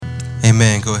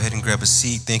Amen. Go ahead and grab a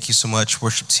seat. Thank you so much,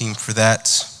 worship team, for that.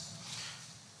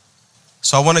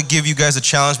 So I want to give you guys a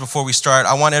challenge before we start.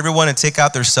 I want everyone to take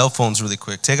out their cell phones really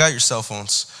quick. Take out your cell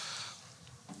phones.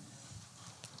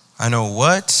 I know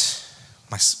what?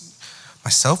 My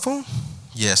cell phone?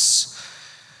 Yes.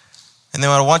 And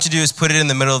then what I want you to do is put it in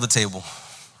the middle of the table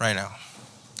right now.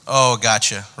 Oh,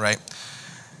 gotcha, right?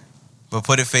 But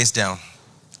put it face down.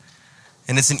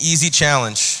 And it's an easy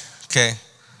challenge, okay?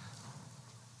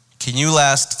 Can you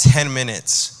last 10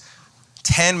 minutes?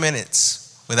 10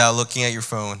 minutes without looking at your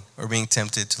phone or being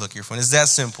tempted to look at your phone. It's that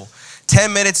simple.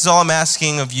 10 minutes is all I'm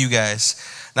asking of you guys.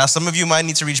 Now, some of you might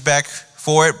need to reach back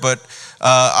for it, but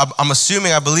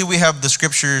I believe we have the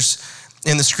scriptures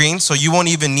in the screen, so you won't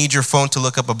even need your phone to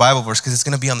look up a Bible verse because it's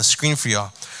going to be on the screen for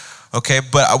y'all. Okay,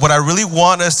 but what I really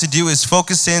want us to do is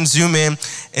focus in, zoom in,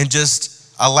 and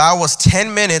just allow us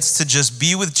 10 minutes to just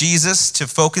be with Jesus, to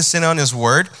focus in on his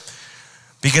word.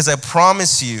 Because I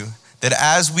promise you that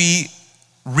as we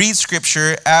read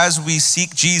scripture, as we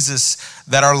seek Jesus,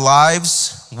 that our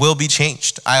lives will be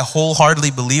changed. I wholeheartedly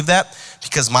believe that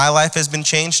because my life has been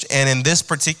changed. And in this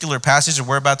particular passage that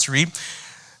we're about to read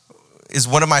is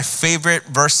one of my favorite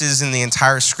verses in the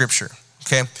entire scripture,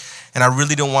 okay? And I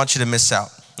really don't want you to miss out,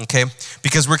 okay?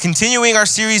 Because we're continuing our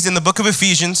series in the book of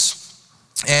Ephesians,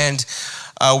 and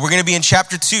we're going to be in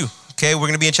chapter 2. Okay, we're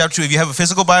going to be in chapter 2. If you have a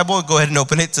physical Bible, go ahead and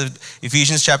open it to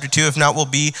Ephesians chapter 2. If not, we'll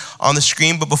be on the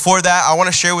screen. But before that, I want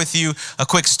to share with you a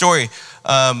quick story.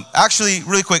 Actually,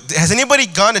 really quick, has anybody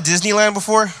gone to Disneyland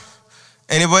before?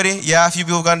 Anybody? Yeah, a few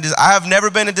people have gone to Disneyland. I have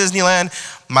never been to Disneyland.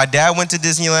 My dad went to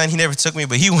Disneyland. He never took me,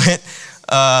 but he went.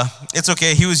 It's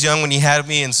okay. He was young when he had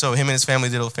me, and so him and his family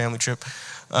did a family trip.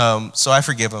 So I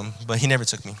forgive him, but he never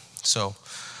took me. So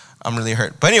I'm really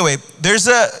hurt. But anyway, there's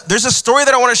a story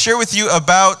that I want to share with you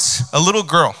about a little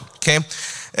girl, okay?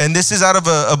 And this is out of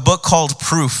a book called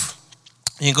Proof.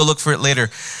 You can go look for it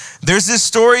later. There's this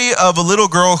story of a little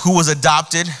girl who was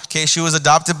adopted, okay? She was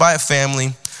adopted by a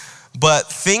family,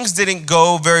 but things didn't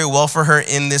go very well for her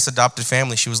in this adopted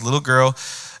family. She was a little girl,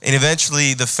 and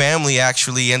eventually the family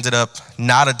actually ended up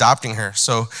not adopting her.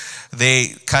 So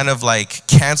they kind of like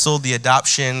canceled the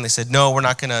adoption. They said, no, we're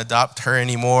not going to adopt her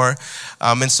anymore.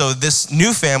 And so this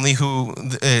new family, who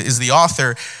is the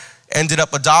author, ended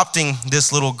up adopting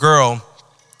this little girl.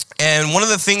 And one of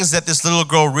the things that this little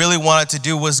girl really wanted to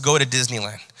do was go to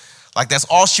Disneyland. Like, that's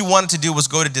all she wanted to do was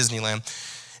go to Disneyland.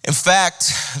 In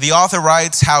fact, the author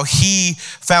writes how he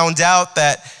found out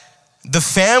that the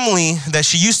family that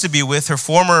she used to be with, her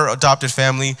former adopted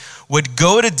family, would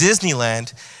go to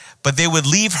Disneyland, but they would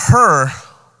leave her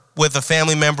with a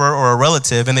family member or a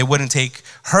relative, and they wouldn't take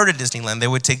her to Disneyland. They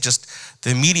would take just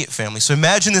the immediate family. So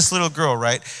imagine this little girl,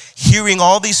 right? Hearing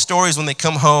all these stories when they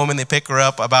come home and they pick her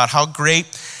up about how great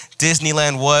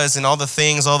Disneyland was and all the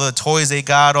things, all the toys they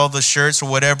got, all the shirts or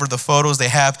whatever, the photos they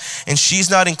have, and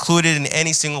she's not included in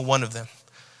any single one of them.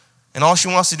 And all she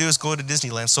wants to do is go to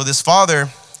Disneyland. So this father,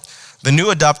 the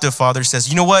new adoptive father, says,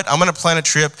 you know what? I'm going to plan a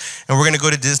trip and we're going to go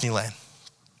to Disneyland.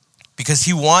 Because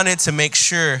he wanted to make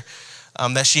sure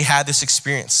that she had this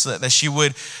experience, so that she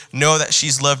would know that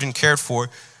she's loved and cared for.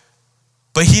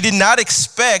 But he did not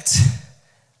expect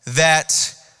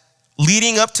that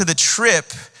leading up to the trip,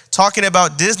 talking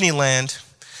about Disneyland,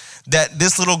 that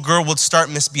this little girl would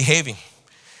start misbehaving.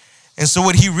 And so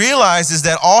what he realized is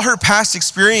that all her past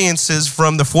experiences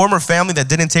from the former family that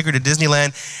didn't take her to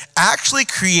Disneyland actually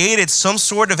created some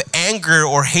sort of anger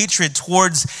or hatred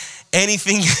towards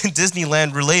anything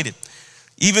Disneyland related,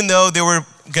 even though they were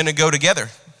going to go together.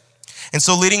 And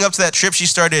so leading up to that trip, she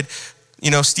started,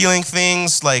 stealing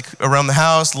things like around the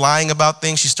house, lying about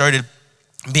things. She started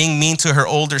being mean to her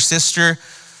older sister.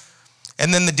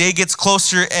 And then the day gets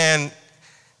closer and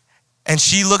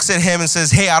she looks at him and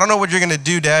says, hey, I don't know what you're going to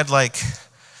do, Dad. Like,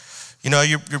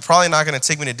 you're probably not going to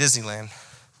take me to Disneyland,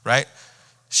 right?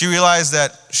 She realized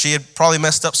that she had probably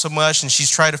messed up so much and she's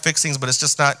tried to fix things, but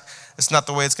it's not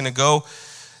the way it's going to go.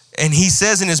 And he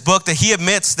says in his book that he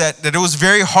admits that it was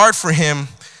very hard for him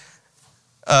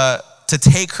to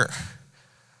take her,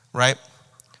 right?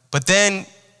 But then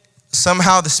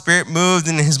somehow the Spirit moved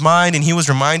in his mind and he was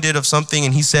reminded of something,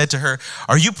 and he said to her,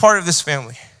 are you part of this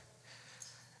family?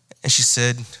 And she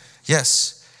said,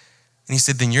 yes. And he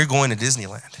said, then you're going to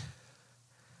Disneyland.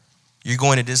 You're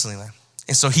going to Disneyland.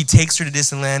 And so he takes her to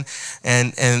Disneyland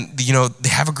and they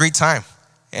have a great time.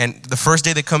 And the first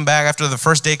day they come back, after the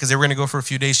first day, because they were going to go for a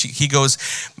few days, he goes,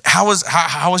 how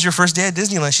was your first day at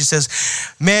Disneyland? She says,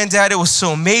 man, Dad, it was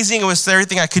so amazing. It was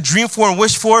everything I could dream for and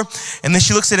wish for. And then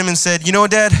she looks at him and said,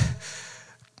 Dad,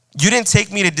 you didn't take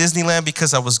me to Disneyland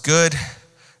because I was good.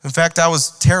 In fact, I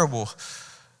was terrible.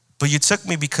 But you took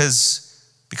me because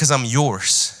because I'm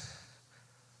yours.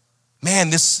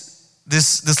 Man,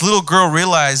 this little girl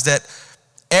realized that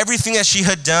everything that she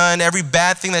had done, every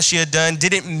bad thing that she had done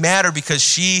didn't matter because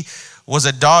she was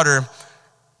a daughter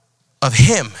of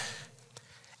him.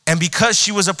 And because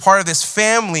she was a part of this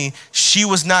family, she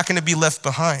was not going to be left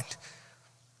behind.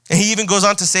 And he even goes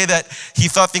on to say that he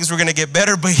thought things were going to get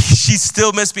better, but she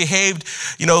still misbehaved,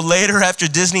 later after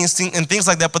Disney and things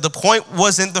like that. But the point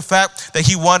wasn't the fact that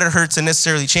he wanted her to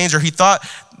necessarily change, or he thought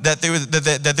that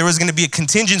there was going to be a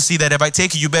contingency that if I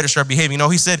take you, you better start behaving. No,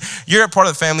 he said, you're a part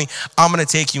of the family, I'm going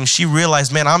to take you. And she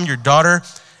realized, man, I'm your daughter,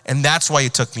 and that's why you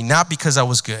took me, not because I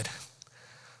was good.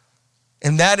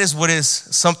 And that is what is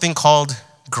something called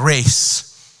grace.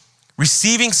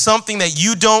 Receiving something that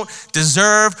you don't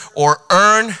deserve or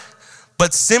earn,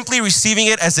 but simply receiving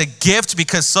it as a gift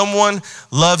because someone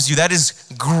loves you. That is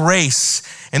grace.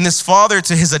 And this father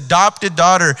to his adopted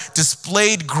daughter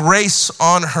displayed grace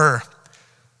on her,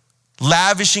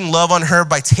 lavishing love on her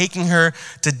by taking her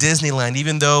to Disneyland,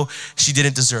 even though she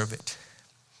didn't deserve it.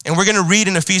 And we're going to read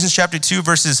in Ephesians chapter 2,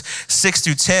 verses 6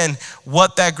 through 10,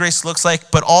 what that grace looks like,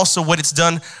 but also what it's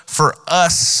done for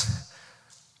us.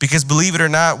 Because believe it or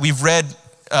not, we've read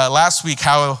last week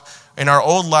how in our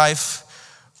old life,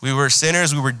 we were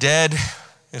sinners, we were dead.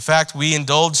 In fact, we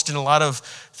indulged in a lot of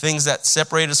things that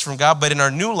separate us from God. But in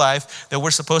our new life, that we're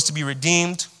supposed to be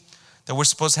redeemed, that we're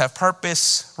supposed to have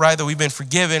purpose, right? That we've been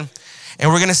forgiven.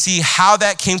 And we're going to see how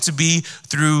that came to be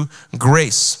through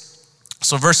grace.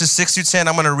 So verses 6 through 10,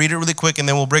 I'm going to read it really quick and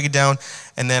then we'll break it down.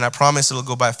 And then I promise it'll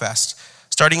go by fast.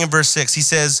 Starting in verse 6, he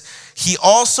says, he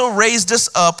also raised us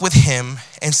up with him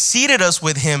and seated us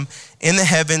with him in the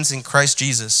heavens in Christ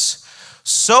Jesus,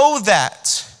 so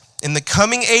that in the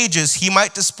coming ages he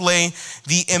might display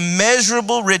the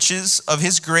immeasurable riches of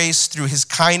his grace through his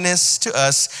kindness to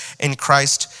us in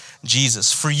Christ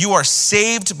Jesus. For you are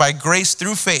saved by grace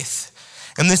through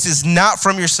faith, and this is not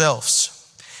from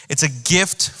yourselves. It's a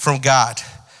gift from God,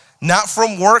 not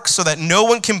from works, so that no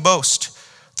one can boast.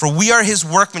 For we are his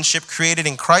workmanship created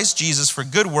in Christ Jesus for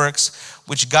good works,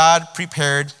 which God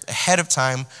prepared ahead of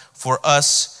time for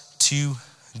us to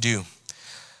do.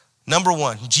 Number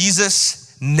one,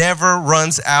 Jesus never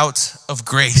runs out of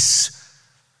grace.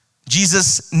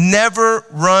 Jesus never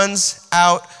runs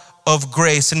out of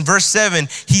grace. In verse 7,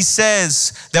 he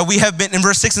says that we have been, in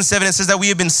verse 6 and 7, it says that we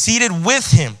have been seated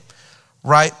with him,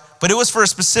 right? But it was for a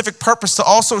specific purpose to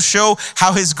also show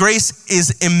how his grace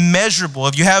is immeasurable.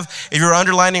 If you're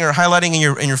underlining or highlighting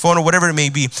in your phone or whatever it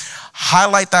may be,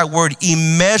 highlight that word,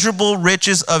 immeasurable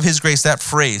riches of his grace, that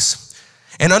phrase.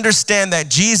 And understand that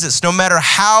Jesus, no matter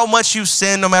how much you've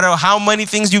sinned, no matter how many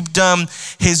things you've done,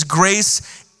 his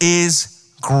grace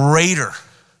is greater.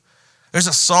 There's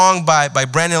a song by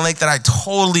Brandon Lake that I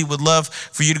totally would love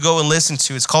for you to go and listen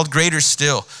to. It's called Greater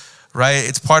Still. Right,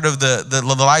 it's part of the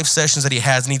live sessions that he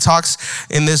has, and he talks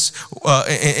in this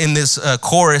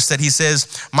chorus that he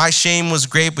says, "My shame was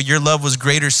great, but your love was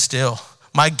greater still.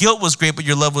 My guilt was great, but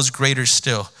your love was greater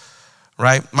still."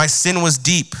 Right, my sin was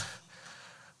deep,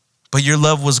 but your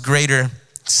love was greater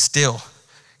still.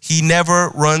 He never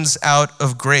runs out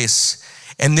of grace,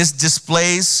 and this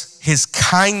displays his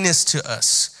kindness to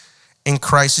us in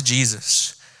Christ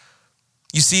Jesus.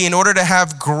 You see, in order to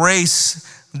have grace,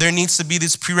 there needs to be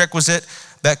this prerequisite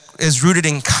that is rooted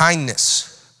in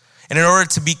kindness. And in order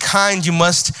to be kind, you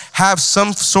must have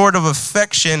some sort of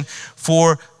affection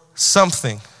for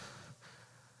something,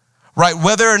 right?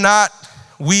 Whether or not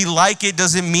we like it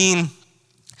doesn't mean,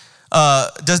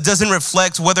 doesn't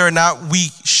reflect whether or not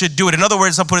we should do it. In other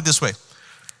words, I'll put it this way.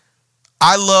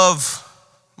 I love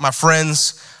my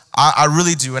friends. I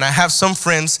really do. And I have some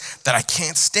friends that I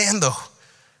can't stand though,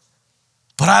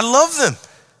 but I love them.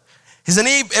 Has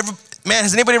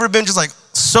anybody ever been just like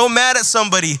so mad at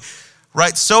somebody,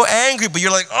 right? So angry, but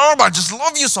you're like, oh, I just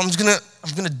love you, so I'm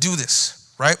gonna do this,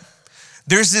 right?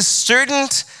 There's this certain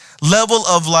level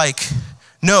of like,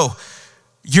 no,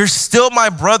 you're still my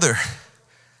brother,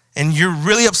 and you're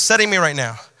really upsetting me right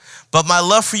now. But my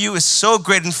love for you is so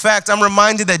great. In fact, I'm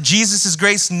reminded that Jesus'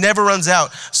 grace never runs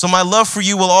out. So my love for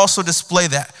you will also display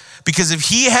that. Because if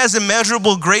he has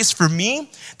immeasurable grace for me,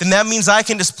 then that means I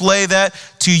can display that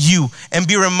to you and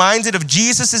be reminded of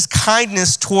Jesus'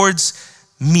 kindness towards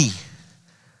me,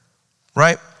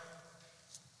 right?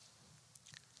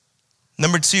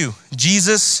 Number two,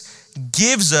 Jesus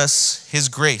gives us his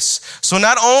grace. So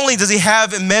not only does he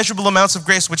have immeasurable amounts of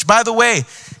grace, which by the way,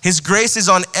 his grace is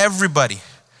on everybody,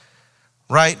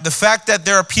 right? The fact that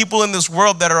there are people in this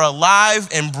world that are alive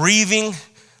and breathing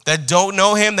that don't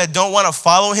know him, that don't want to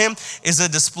follow him, is a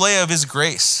display of his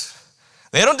grace.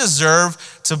 They don't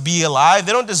deserve to be alive.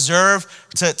 They don't deserve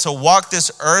to walk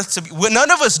this earth. None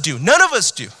of us do. None of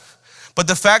us do. But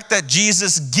the fact that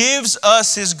Jesus gives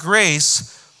us his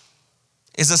grace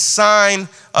is a sign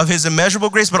of his immeasurable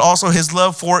grace, but also his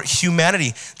love for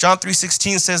humanity. John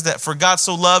 3:16 says that for God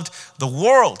so loved the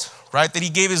world, right, that he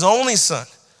gave his only son,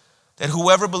 that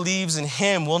whoever believes in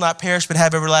him will not perish but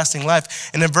have everlasting life.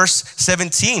 And in verse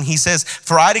 17, he says,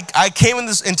 for I came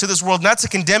into this world not to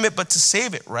condemn it, but to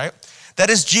save it, right? That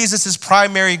is Jesus'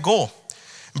 primary goal.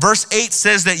 Verse 8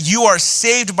 says that you are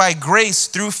saved by grace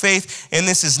through faith, and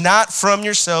this is not from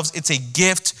yourselves, it's a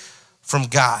gift from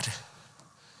God.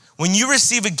 When you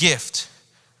receive a gift,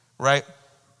 right,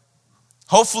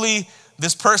 hopefully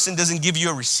this person doesn't give you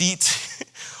a receipt.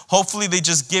 Hopefully they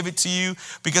just give it to you,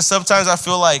 because sometimes I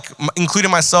feel like,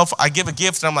 including myself, I give a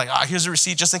gift and I'm like, here's a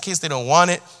receipt just in case they don't want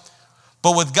it.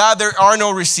 But with God, there are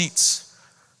no receipts.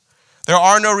 There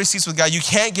are no receipts with God. You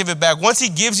can't give it back. Once he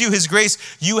gives you his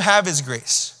grace, you have his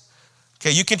grace. Okay,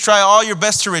 you can try all your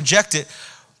best to reject it,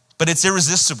 but it's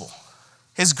irresistible.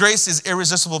 His grace is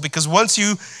irresistible because once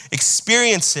you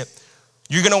experience it,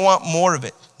 you're gonna want more of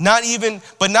it. Not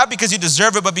because you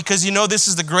deserve it, but because you know this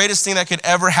is the greatest thing that could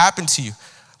ever happen to you.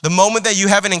 The moment that you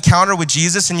have an encounter with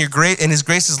Jesus and his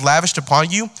grace is lavished upon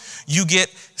you, you get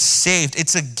saved.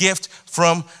 It's a gift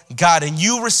from God. And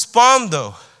you respond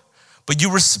though. But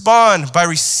you respond by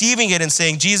receiving it and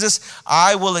saying, Jesus,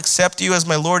 I will accept you as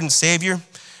my Lord and Savior,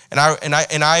 and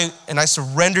I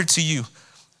surrender to you.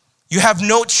 You have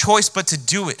no choice but to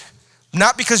do it.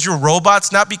 Not because you're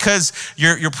robots, not because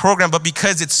you're programmed, but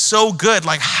because it's so good.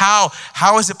 Like how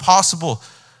is it possible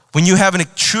when you have a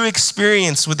true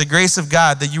experience with the grace of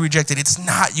God that you reject it? It's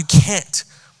not, you can't.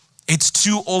 It's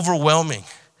too overwhelming.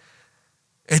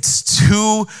 It's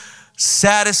too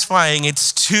satisfying.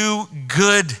 It's too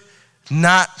good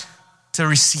not to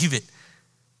receive it.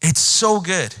 It's so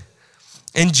good.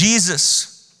 And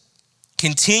Jesus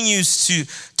continues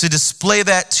to display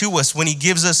that to us when he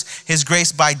gives us his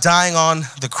grace by dying on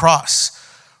the cross,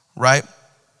 right?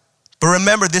 But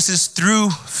remember, this is through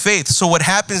faith. So what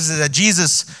happens is that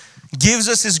Jesus gives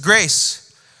us his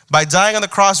grace by dying on the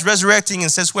cross, resurrecting,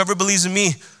 and says, whoever believes in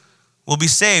me will be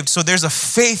saved. So there's a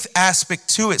faith aspect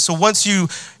to it. So once you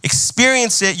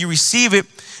experience it, you receive it,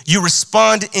 you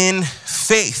respond in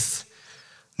faith,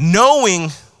 knowing,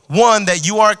 one, that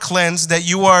you are cleansed, that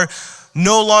you are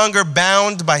no longer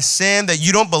bound by sin, that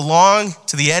you don't belong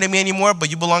to the enemy anymore,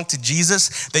 but you belong to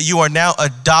Jesus, that you are now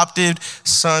adopted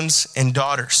sons and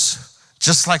daughters,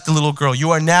 just like the little girl.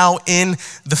 You are now in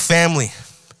the family.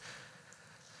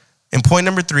 And point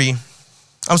number 3,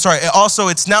 also,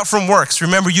 it's not from works.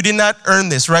 Remember, you did not earn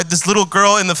this, right? This little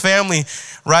girl in the family,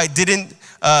 right, didn't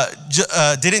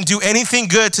do anything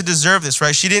good to deserve this,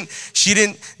 right? She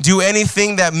didn't do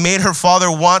anything that made her father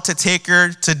want to take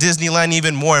her to Disneyland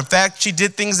even more. In fact, she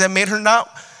did things that made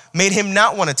him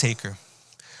not want to take her.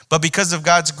 But because of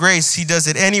God's grace, he does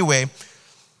it anyway,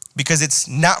 because it's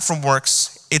not from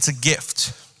works, it's a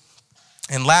gift.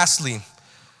 And lastly,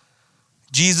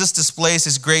 Jesus displays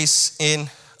his grace in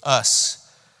us.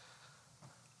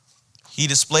 He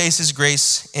displays his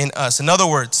grace in us. In other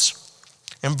words,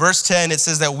 in verse 10, it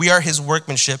says that we are his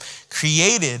workmanship,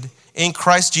 created in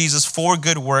Christ Jesus for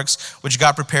good works, which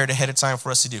God prepared ahead of time for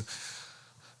us to do.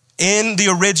 In the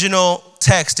original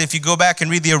text, if you go back and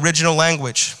read the original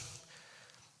language,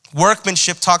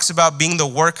 workmanship talks about being the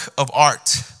work of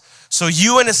art. So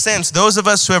you, in a sense, those of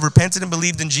us who have repented and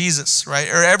believed in Jesus, right?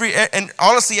 And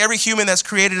honestly, every human that's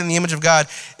created in the image of God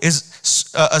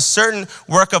is a certain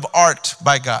work of art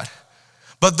by God.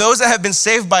 But those that have been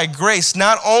saved by grace,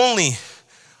 not only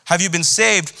have you been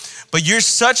saved, but you're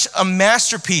such a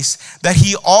masterpiece that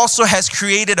he also has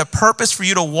created a purpose for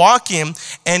you to walk in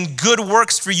and good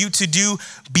works for you to do,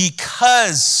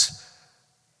 because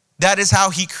that is how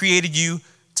he created you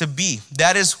to be.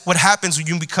 That is what happens when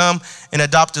you become an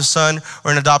adopted son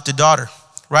or an adopted daughter,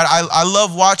 right? I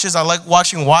love watches. I like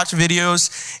watching watch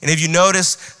videos. And if you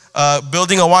notice,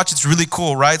 building a watch, it's really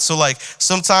cool, right? So like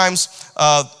sometimes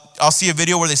I'll see a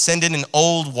video where they send in an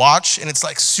old watch and it's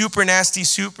like super nasty,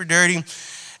 super dirty.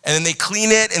 And then they clean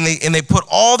it and they put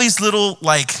all these little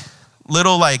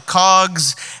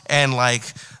cogs and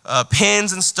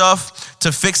pins and stuff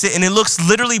to fix it, and it looks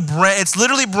literally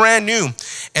brand new.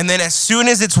 And then as soon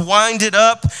as it's winded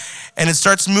up and it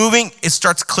starts moving, it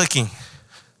starts clicking,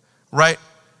 right?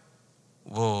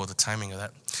 Whoa, the timing of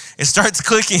that. It starts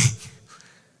clicking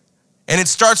and it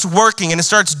starts working and it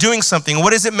starts doing something.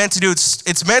 What is it meant to do?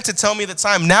 It's meant to tell me the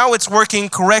time. Now it's working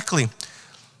correctly.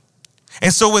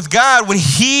 And so with God, when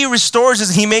he restores us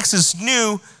and he makes us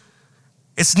new,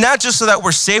 it's not just so that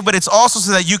we're saved, but it's also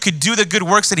so that you could do the good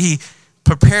works that he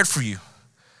prepared for you.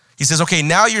 He says, okay,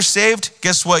 now you're saved.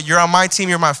 Guess what? You're on my team.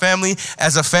 You're my family.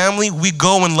 As a family, we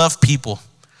go and love people.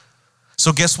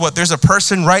 So guess what? There's a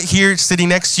person right here sitting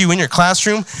next to you in your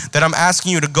classroom that I'm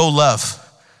asking you to go love.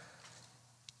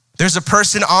 There's a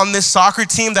person on this soccer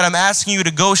team that I'm asking you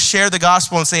to go share the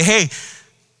gospel and say, hey,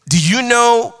 do you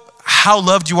know how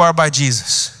loved you are by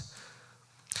Jesus?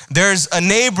 There's a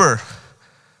neighbor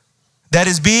that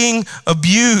is being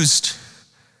abused,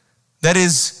 that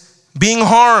is being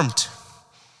harmed,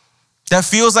 that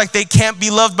feels like they can't be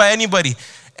loved by anybody.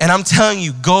 And I'm telling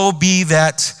you, go be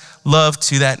that love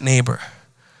to that neighbor.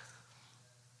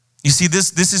 You see,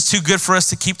 this is too good for us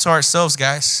to keep to ourselves,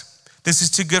 guys. This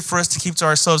is too good for us to keep to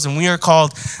ourselves. And we are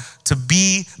called to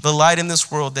be the light in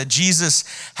this world, that Jesus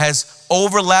has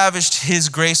over-lavished his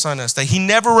grace on us, that he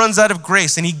never runs out of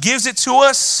grace, and he gives it to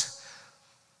us,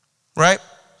 right?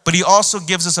 But he also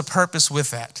gives us a purpose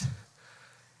with that.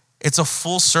 It's a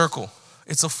full circle.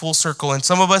 It's a full circle. And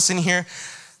some of us in here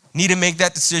need to make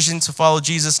that decision to follow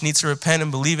Jesus, need to repent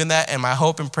and believe in that. And my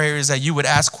hope and prayer is that you would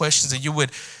ask questions, that you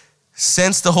would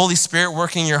sense the Holy Spirit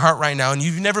working in your heart right now. And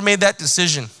you've never made that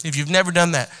decision, if you've never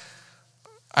done that,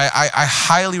 I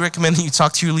highly recommend that you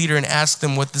talk to your leader and ask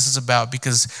them what this is about,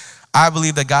 because I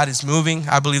believe that God is moving.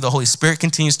 I believe the Holy Spirit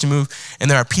continues to move. And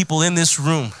there are people in this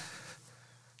room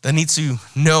that need to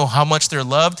know how much they're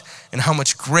loved and how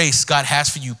much grace God has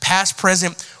for you, past,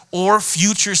 present, or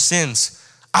future sins.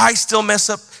 I still mess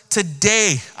up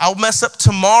today. I'll mess up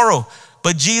tomorrow.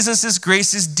 But Jesus'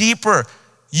 grace is deeper.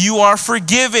 You are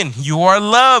forgiven. You are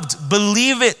loved.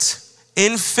 Believe it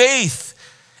in faith.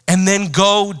 And then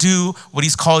go do what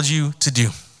he's called you to do.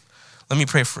 Let me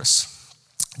pray for us.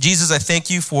 Jesus, I thank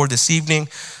you for this evening.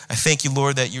 I thank you,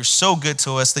 Lord, that you're so good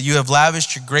to us, that you have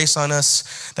lavished your grace on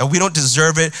us, that we don't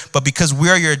deserve it, but because we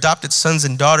are your adopted sons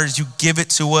and daughters, you give it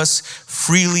to us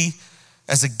freely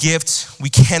as a gift. We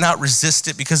cannot resist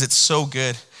it because it's so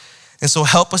good. And so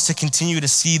help us to continue to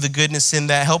see the goodness in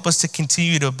that. Help us to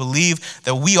continue to believe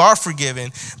that we are forgiven,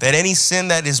 that any sin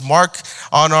that is marked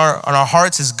on our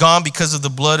hearts is gone because of the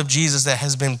blood of Jesus that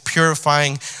has been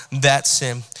purifying that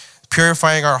sin,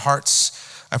 purifying our hearts.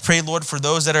 I pray, Lord, for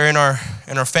those that are in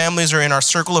our families or in our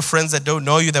circle of friends that don't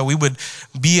know you, that we would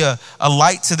be a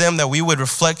light to them, that we would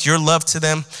reflect your love to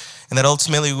them, and that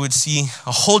ultimately we would see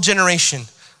a whole generation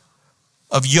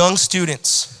of young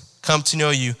students come to know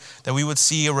you, that we would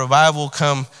see a revival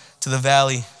come to the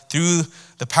valley through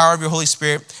the power of your Holy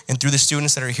Spirit and through the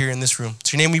students that are here in this room.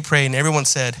 It's your name we pray, and everyone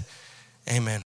said, amen.